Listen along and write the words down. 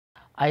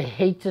I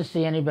hate to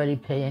see anybody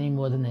pay any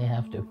more than they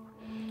have to.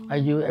 I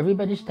do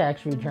everybody's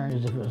tax return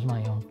as if it was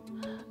my own.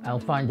 I'll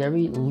find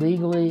every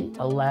legally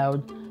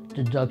allowed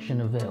deduction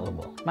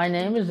available. My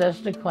name is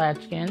Esther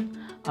Klatskin.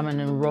 I'm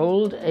an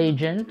enrolled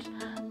agent,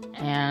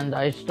 and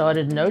I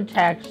started No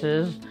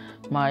Taxes,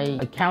 my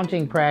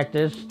accounting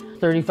practice,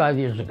 35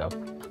 years ago.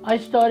 I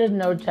started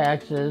No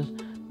Taxes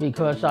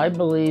because I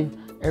believe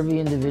every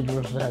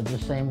individual should have the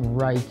same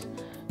right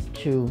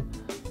to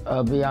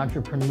be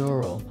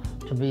entrepreneurial,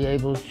 to be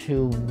able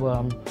to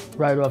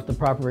write off the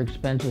proper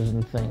expenses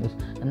and things,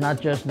 and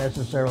not just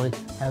necessarily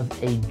have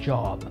a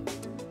job.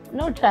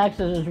 No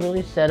Taxes is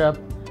really set up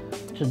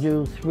to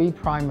do three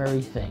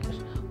primary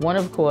things. One,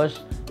 of course,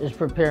 is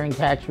preparing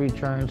tax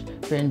returns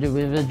for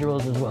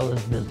individuals as well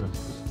as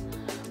businesses.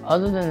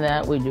 Other than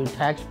that, we do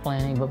tax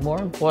planning, but more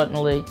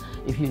importantly,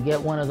 if you get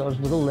one of those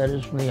little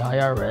letters from the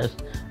IRS,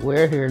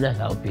 we're here to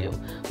help you.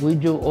 We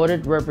do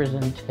audit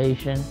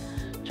representation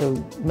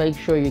to make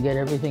sure you get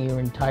everything you're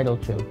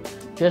entitled to.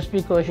 Just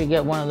because you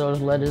get one of those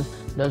letters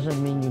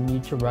doesn't mean you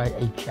need to write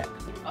a check.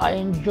 I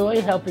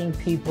enjoy helping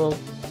people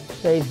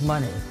save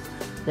money.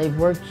 They've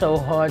worked so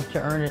hard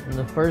to earn it in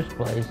the first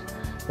place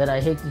that I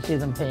hate to see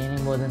them pay any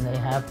more than they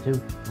have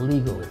to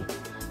legally.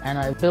 And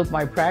I built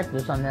my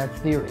practice on that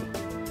theory.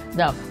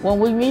 Now, when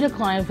we meet a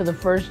client for the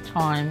first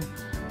time,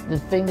 the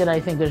thing that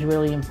I think is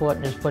really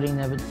important is putting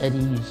them at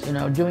ease. You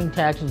know, doing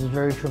taxes is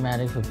very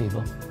traumatic for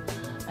people.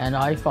 And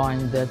I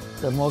find that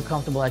the more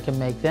comfortable I can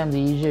make them, the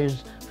easier it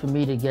is for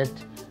me to get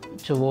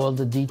to all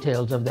the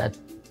details of that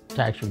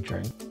tax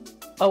return.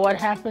 But what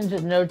happens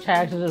at No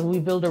Taxes is we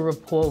build a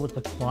rapport with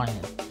the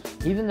client.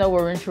 Even though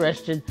we're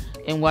interested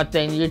in what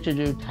they need to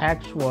do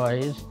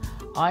tax-wise,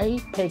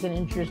 I take an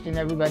interest in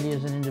everybody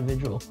as an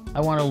individual.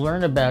 I want to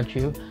learn about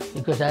you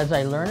because as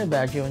I learn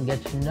about you and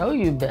get to know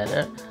you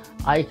better,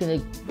 I can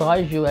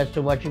advise you as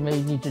to what you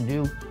may need to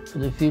do for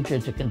the future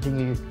to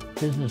continue your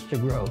business to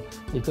grow.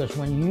 Because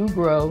when you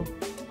grow,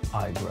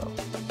 I grow.